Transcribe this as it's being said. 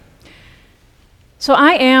So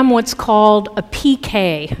I am what's called a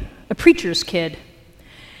PK, a preacher's kid.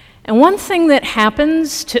 And one thing that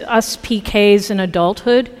happens to us PKs in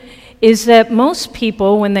adulthood is that most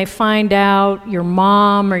people, when they find out your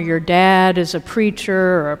mom or your dad is a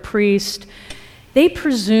preacher or a priest, they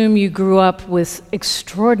presume you grew up with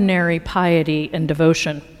extraordinary piety and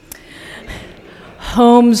devotion.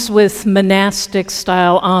 Homes with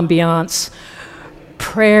monastic-style ambiance,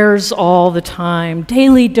 prayers all the time,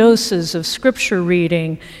 daily doses of scripture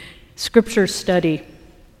reading, scripture study.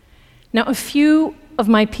 Now, a few of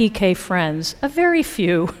my PK friends, a very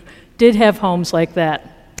few, did have homes like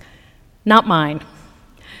that. Not mine.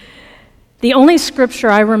 The only scripture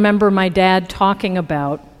I remember my dad talking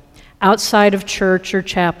about outside of church or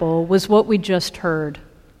chapel was what we just heard: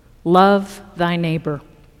 love thy neighbor.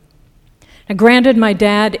 Now, granted, my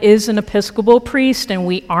dad is an Episcopal priest, and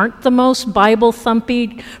we aren't the most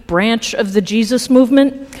Bible-thumpy branch of the Jesus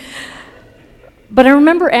movement. But I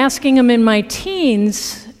remember asking him in my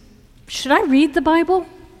teens, should I read the Bible?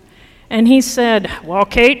 And he said, well,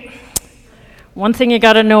 Kate, one thing you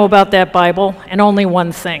got to know about that Bible, and only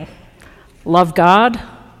one thing: love God,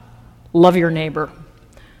 love your neighbor.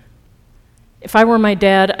 If I were my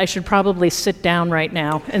dad, I should probably sit down right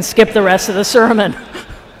now and skip the rest of the sermon.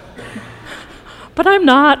 But I'm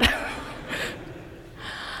not.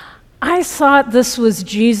 I thought this was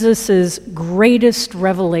Jesus' greatest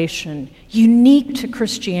revelation, unique to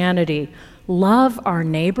Christianity: love our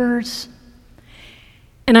neighbors.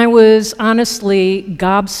 And I was honestly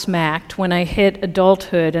gobsmacked when I hit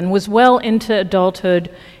adulthood, and was well into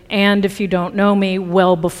adulthood, and if you don't know me,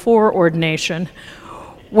 well before ordination,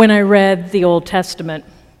 when I read the Old Testament.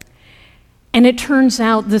 And it turns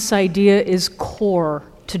out this idea is core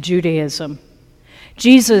to Judaism.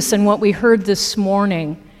 Jesus, in what we heard this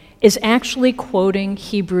morning, is actually quoting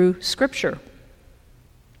Hebrew scripture.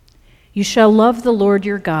 You shall love the Lord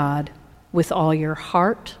your God with all your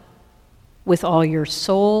heart, with all your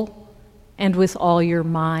soul, and with all your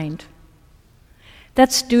mind.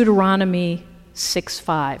 That's Deuteronomy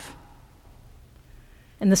 6:5.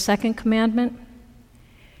 And the second commandment,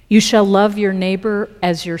 you shall love your neighbor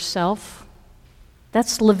as yourself.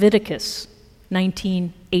 That's Leviticus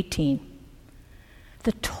 19:18.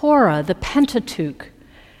 The Torah, the Pentateuch,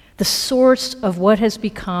 the source of what has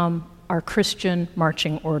become our Christian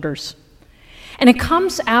marching orders. And it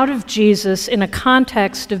comes out of Jesus in a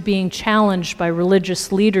context of being challenged by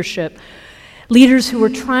religious leadership, leaders who were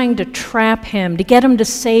trying to trap him, to get him to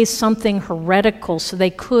say something heretical so they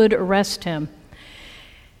could arrest him.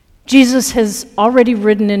 Jesus has already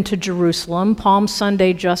ridden into Jerusalem. Palm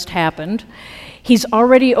Sunday just happened. He's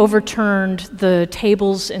already overturned the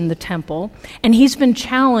tables in the temple, and he's been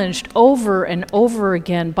challenged over and over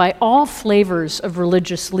again by all flavors of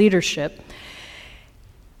religious leadership.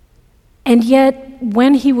 And yet,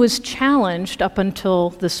 when he was challenged up until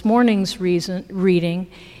this morning's reading,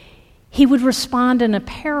 he would respond in a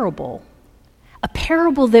parable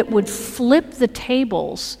that would flip the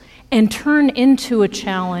tables and turn into a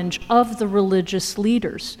challenge of the religious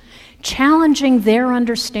leaders, challenging their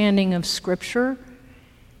understanding of Scripture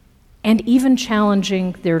and even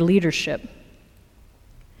challenging their leadership.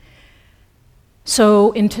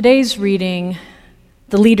 So in today's reading,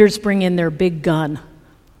 the leaders bring in their big gun,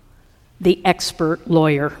 the expert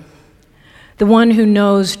lawyer, the one who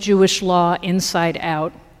knows Jewish law inside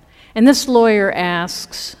out. And this lawyer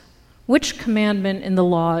asks, which commandment in the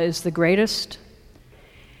law is the greatest?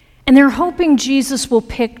 And they're hoping Jesus will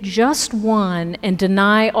pick just one and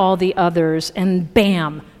deny all the others, and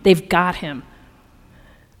bam, they've got him.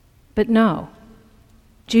 But no,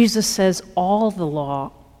 Jesus says all the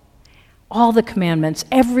law, all the commandments,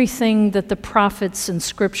 everything that the prophets and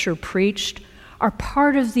Scripture preached are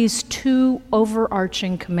part of these two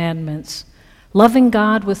overarching commandments: loving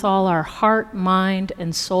God with all our heart, mind,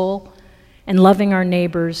 and soul, and loving our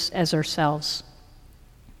neighbors as ourselves.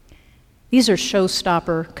 These are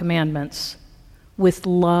showstopper commandments with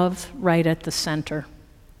love right at the center.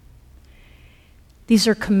 These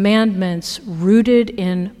are commandments rooted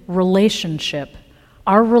in relationship,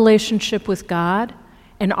 our relationship with God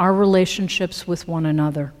and our relationships with one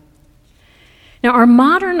another. Now, our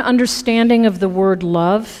modern understanding of the word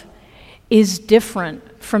love is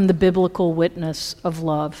different from the biblical witness of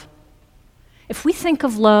love. If we think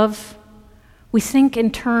of love, we think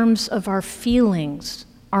in terms of our feelings,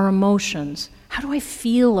 our emotions. How do I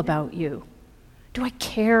feel about you? Do I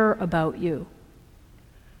care about you?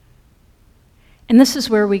 And this is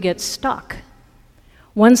where we get stuck.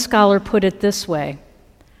 One scholar put it this way: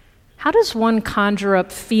 how does one conjure up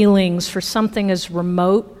feelings for something as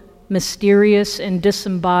remote, mysterious, and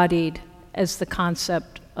disembodied as the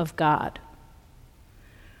concept of God?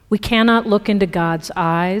 We cannot look into God's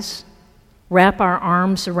eyes, wrap our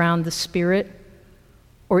arms around the Spirit,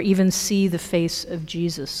 or even see the face of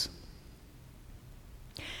Jesus.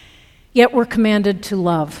 Yet we're commanded to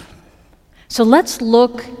love. So let's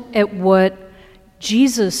look at what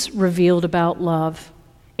Jesus revealed about love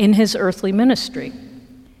in his earthly ministry.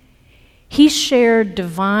 He shared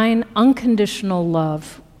divine, unconditional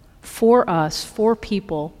love for us, for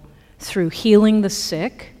people, through healing the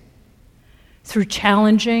sick, through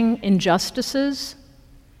challenging injustices,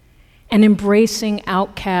 and embracing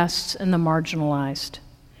outcasts and the marginalized.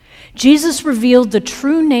 Jesus revealed the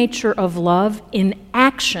true nature of love in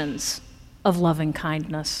actions of loving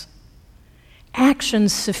kindness,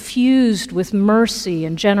 actions suffused with mercy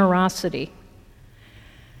and generosity.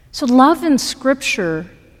 So love in Scripture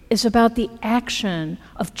is about the action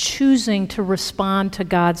of choosing to respond to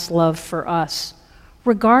God's love for us,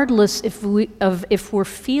 regardless if we're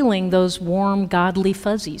feeling those warm, godly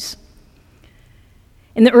fuzzies.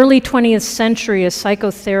 In the early 20th century, a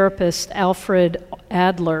psychotherapist, Alfred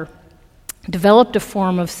Adler, developed a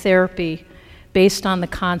form of therapy based on the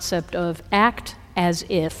concept of act as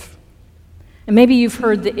if. And maybe you've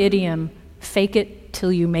heard the idiom, fake it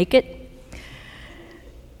till you make it.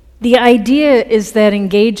 The idea is that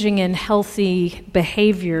engaging in healthy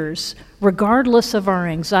behaviors, regardless of our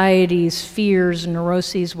anxieties, fears,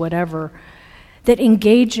 neuroses, whatever, that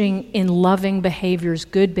engaging in loving behaviors,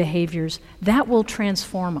 good behaviors, that will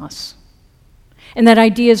transform us. And that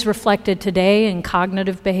idea is reflected today in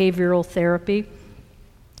cognitive behavioral therapy.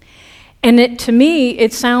 And to me,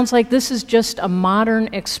 it sounds like this is just a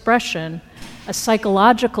modern expression, a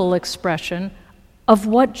psychological expression of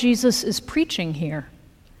what Jesus is preaching here.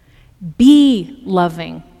 Be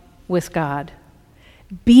loving with God.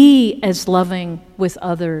 Be as loving with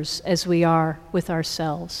others as we are with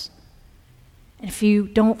ourselves. And if you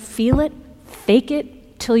don't feel it, fake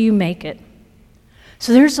it till you make it.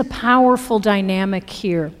 So there's a powerful dynamic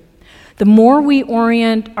here. The more we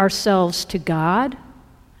orient ourselves to God,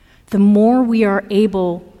 the more we are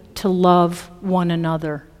able to love one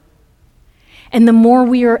another. And the more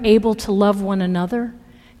we are able to love one another,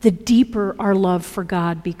 the deeper our love for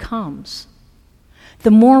God becomes. The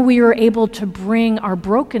more we are able to bring our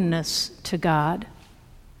brokenness to God,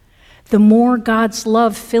 the more God's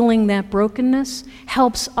love filling that brokenness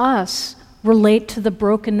helps us relate to the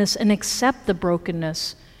brokenness and accept the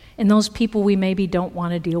brokenness in those people we maybe don't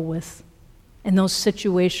want to deal with, in those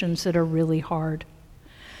situations that are really hard.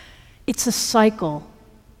 It's a cycle,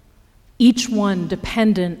 each one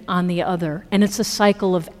dependent on the other, and it's a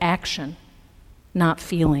cycle of action, not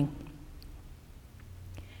feeling.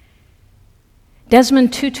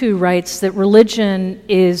 Desmond Tutu writes that religion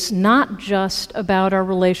is not just about our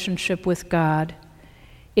relationship with God.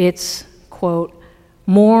 It's, quote,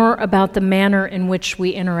 more about the manner in which we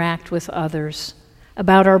interact with others,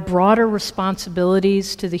 about our broader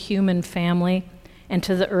responsibilities to the human family and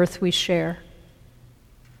to the earth we share.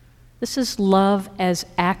 This is love as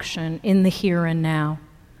action in the here and now,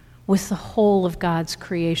 with the whole of God's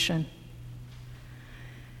creation.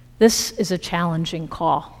 This is a challenging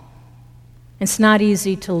call. It's not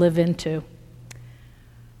easy to live into.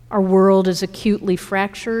 Our world is acutely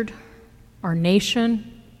fractured, our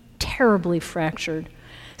nation terribly fractured.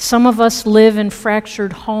 Some of us live in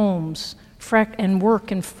fractured homes and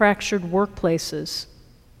work in fractured workplaces.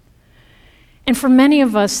 And for many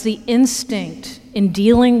of us, the instinct in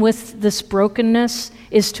dealing with this brokenness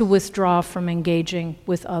is to withdraw from engaging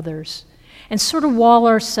with others and sort of wall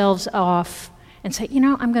ourselves off and say,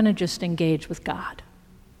 I'm going to just engage with God.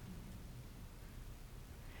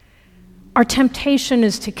 Our temptation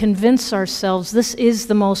is to convince ourselves this is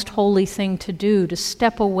the most holy thing to do, to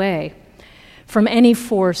step away from any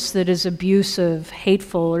force that is abusive,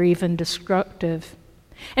 hateful, or even destructive.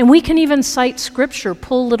 And we can even cite Scripture,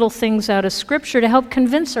 pull little things out of Scripture to help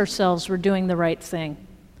convince ourselves we're doing the right thing.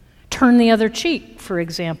 Turn the other cheek, for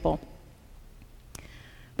example.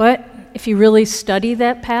 But if you really study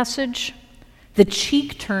that passage, the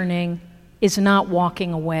cheek turning is not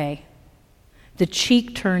walking away. The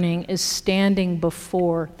cheek turning is standing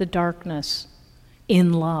before the darkness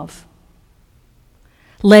in love,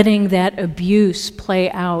 letting that abuse play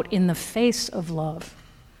out in the face of love.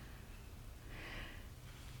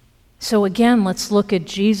 So again, let's look at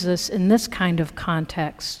Jesus in this kind of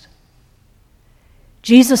context.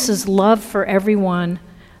 Jesus' love for everyone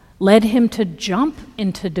led him to jump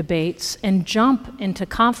into debates and jump into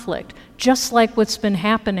conflict, just like what's been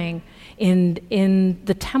happening in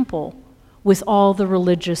the temple with all the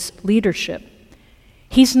religious leadership.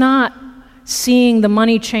 He's not seeing the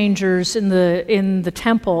money changers in the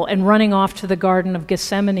temple and running off to the Garden of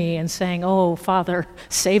Gethsemane and saying, "Oh, Father,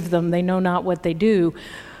 save them, they know not what they do."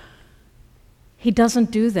 He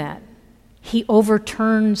doesn't do that. He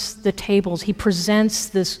overturns the tables. He presents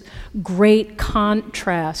this great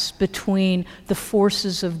contrast between the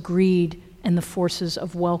forces of greed and the forces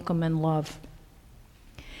of welcome and love.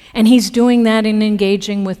 And he's doing that in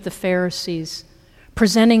engaging with the Pharisees,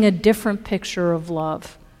 presenting a different picture of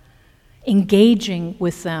love, engaging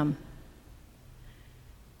with them.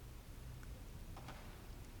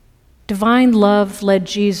 Divine love led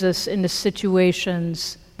Jesus into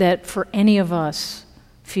situations that for any of us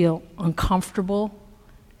feel uncomfortable,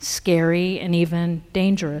 scary, and even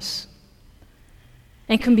dangerous.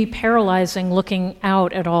 And can be paralyzing looking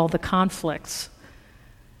out at all the conflicts.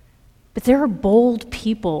 But there are bold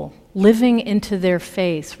people living into their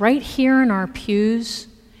faith right here in our pews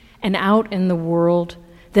and out in the world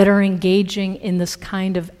that are engaging in this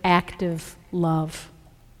kind of active love.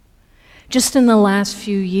 Just in the last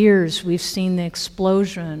few years, we've seen the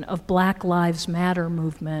explosion of Black Lives Matter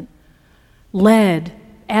movement, led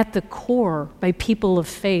at the core by people of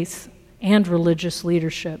faith and religious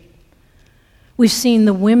leadership. We've seen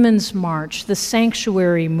the Women's March, the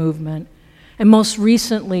Sanctuary Movement, and most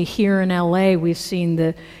recently here in LA, we've seen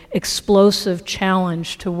the explosive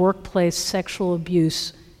challenge to workplace sexual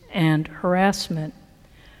abuse and harassment.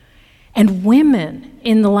 And women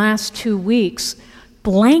in the last 2 weeks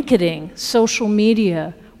blanketing social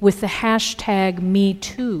media with the hashtag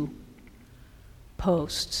 #MeToo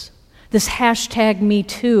posts. This hashtag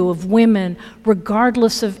 #MeToo of women,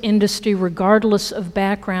 regardless of industry, regardless of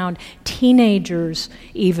background, teenagers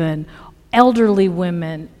even, elderly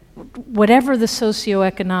women, whatever the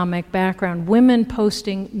socioeconomic background, women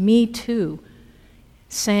posting #MeToo,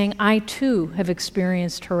 saying, "I too have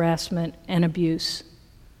experienced harassment and abuse."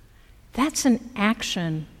 That's an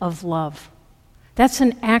action of love. That's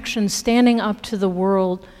an action standing up to the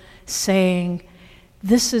world saying,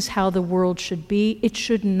 this is how the world should be. It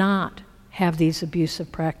should not have these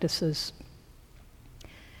abusive practices.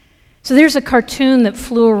 So there's a cartoon that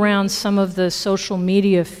flew around some of the social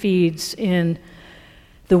media feeds in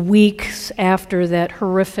the weeks after that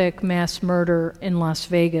horrific mass murder in Las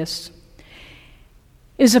Vegas.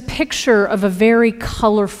 It is a picture of a very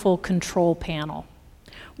colorful control panel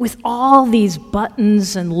with all these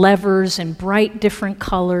buttons and levers in bright different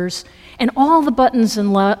colors, and all the buttons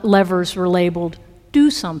and levers were labeled, "Do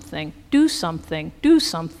something, do something, do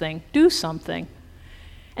something, do something."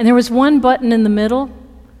 And there was one button in the middle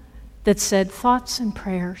that said, "Thoughts and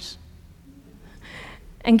prayers."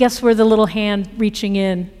 And guess where the little hand reaching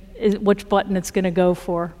in, which button it's going to go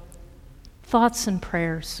for? Thoughts and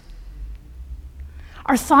prayers.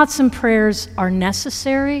 Our thoughts and prayers are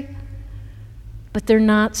necessary, but they're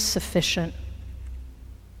not sufficient.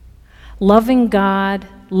 Loving God,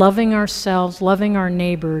 loving ourselves, loving our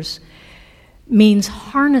neighbors means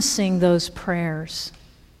harnessing those prayers,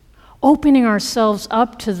 opening ourselves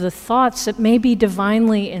up to the thoughts that may be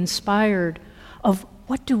divinely inspired of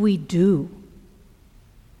what do we do?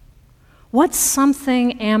 What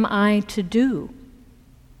something am I to do?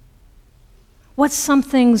 What some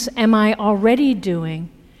things am I already doing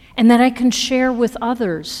and that I can share with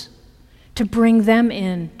others to bring them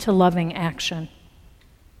in to loving action?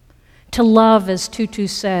 To love, as Tutu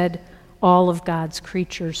said, all of God's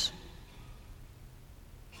creatures.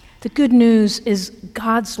 The good news is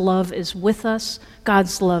God's love is with us.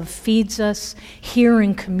 God's love feeds us here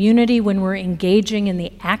in community when we're engaging in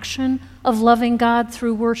the action of loving God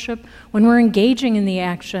through worship, when we're engaging in the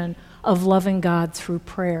action of loving God through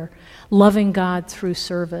prayer, loving God through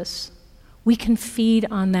service. We can feed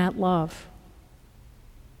on that love.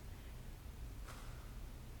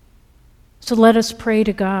 So let us pray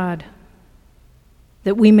to God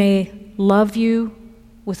that we may love you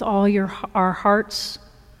with all our hearts,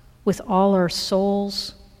 with all our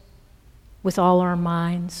souls, with all our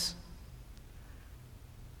minds.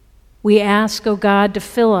 We ask, O God, to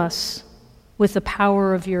fill us with the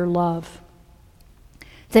power of your love,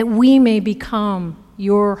 that we may become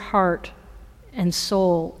your heart and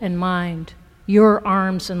soul and mind, your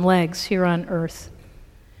arms and legs here on earth.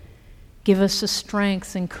 Give us the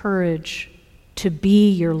strength and courage to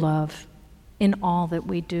be your love in all that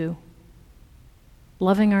we do,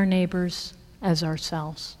 loving our neighbors as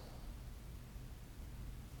ourselves.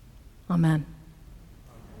 Amen.